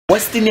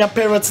West Indian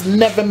parents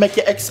never make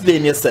you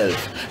explain yourself.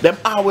 Them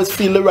always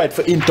feel the right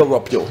for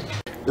interrupt you.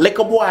 Like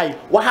a boy,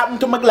 what happened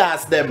to my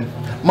glass them?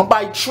 I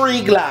buy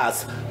 3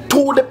 glass, 2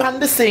 on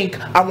the sink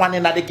and 1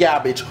 in the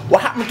garbage.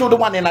 What happened to the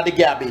 1 in the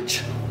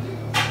garbage?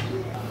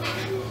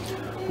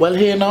 Well,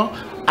 here now,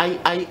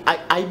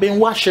 I been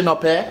washing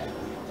up here.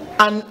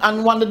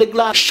 And one of the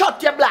glass,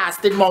 shut your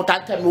blasted mouth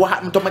and tell me what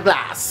happened to my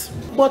glass.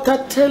 But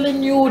I'm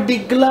telling you, the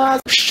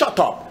glass, shut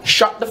up,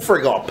 shut the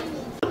frig up.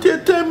 But you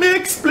tell me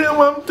explain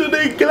what to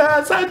the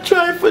glass, I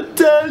try to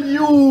tell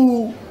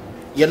you.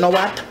 You know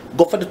what?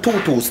 Go for the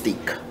 2-2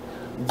 stick.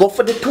 Go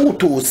for the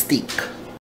 2-2 stick.